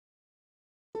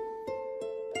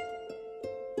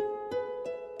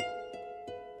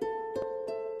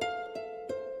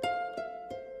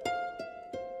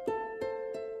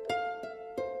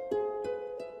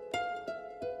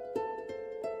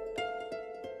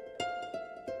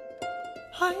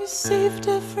I saved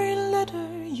every letter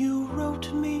you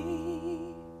wrote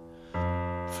me.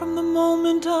 From the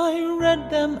moment I read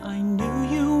them, I knew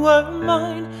you were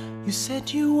mine. You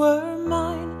said you were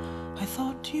mine, I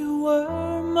thought you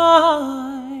were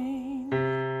mine.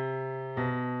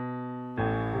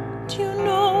 Do you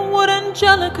know what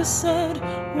Angelica said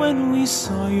when we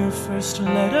saw your first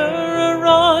letter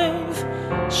arrive?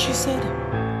 She said,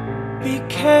 "Be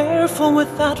careful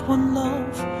with that one,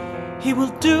 love. He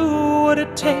will do what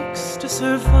it takes to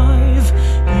survive."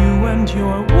 You and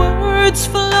your words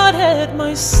flooded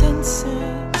my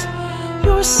senses.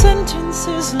 Your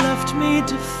sentences left me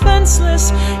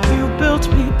defenseless. You built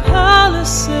me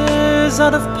palaces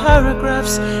out of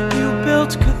paragraphs. You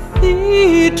built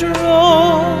cathedrals.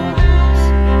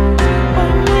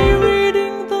 Only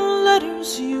reading the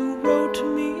letters you wrote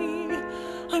me,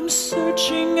 I'm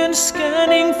searching and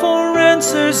scanning for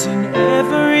answers in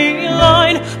every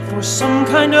line, for some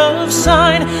kind of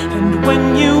sign. And when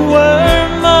you were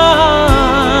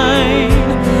mine,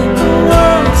 the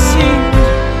world seemed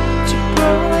to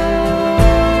burn.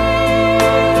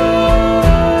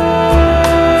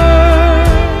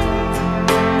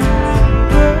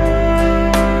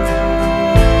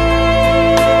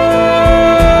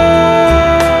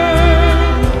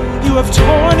 You have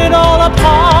torn it all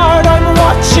apart. I'm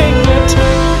watching it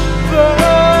burn,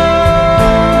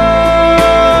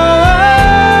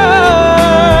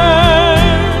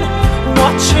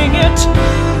 watching it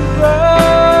burn.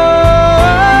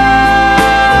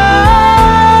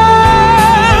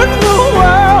 The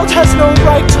world has no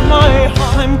right to my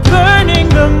heart. I'm burning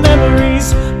the memories,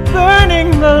 burning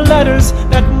the letters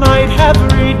that might have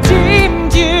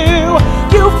redeemed you.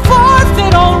 You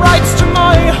forfeit all rights to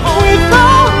my heart, with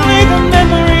only the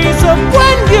memories of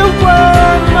when you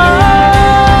were mine.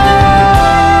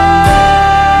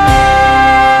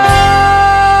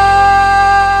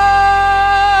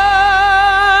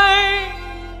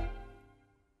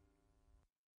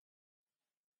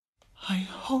 I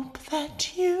hope that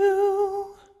you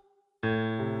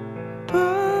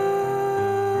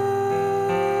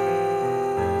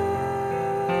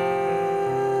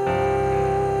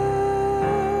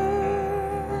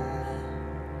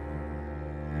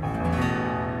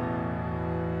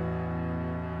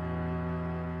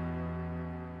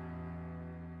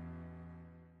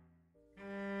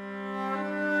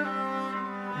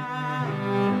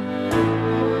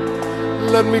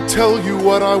Let me tell you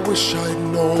what I wish I'd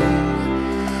known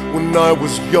when I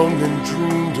was young and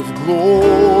dreamed of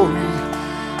glory.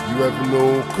 You have no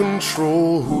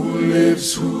control. Who lives,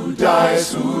 who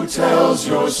dies, who tells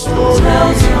your story? Who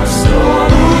tells your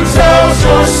story? Who tells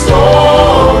your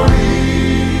story?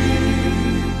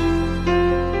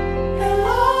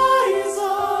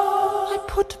 Eliza, I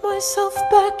put myself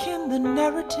back in the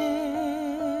narrative.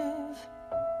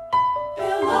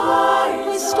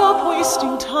 I stop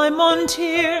wasting time on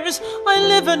tears. I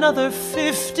live another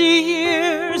 50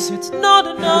 years. It's not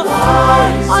enough.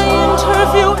 I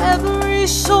interview every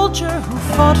soldier who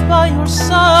fought by your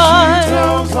side. She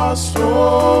tells our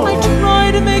story. I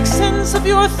try to make sense of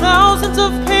your thousands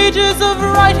of pages of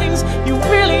writings. You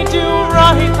really do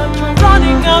write like you're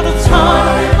running out of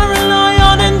time. I rely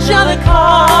on Angelica.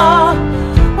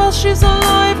 While she's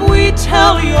alive, we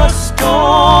tell your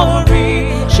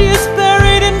story. She is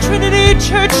buried in Trinity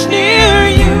Church near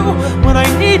you. When I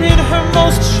needed her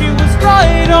most, she was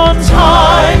right on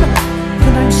time.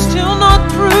 And I'm still not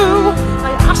through.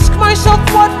 I ask myself,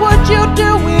 what would you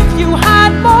do if you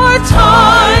had more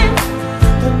time?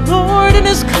 The Lord in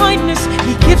His kindness,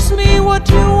 He gives me what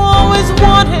you always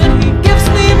wanted. He gives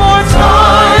me more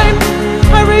time.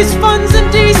 I raise funds in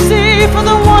D.C. for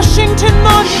the Washington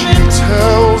Monument. She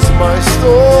tells my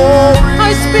story.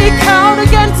 I speak out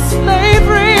against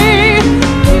slavery.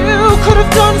 You could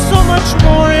have done so much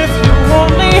more if you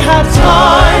only had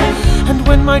time. And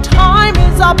when my time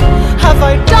is up, have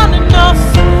I done enough?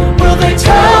 Will they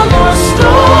tell your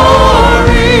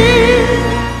story?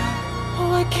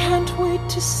 Oh, I can't wait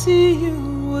to see you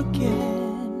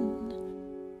again.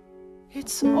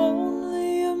 It's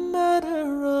only a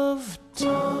matter of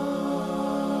time.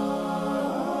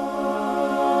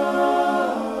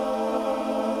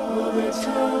 Will they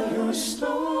tell your story?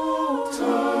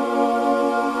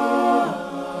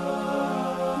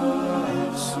 Who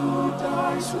lives, who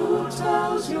dies, who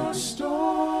tells your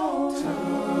story?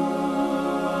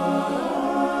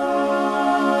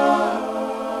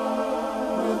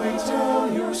 Will they tell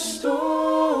your story?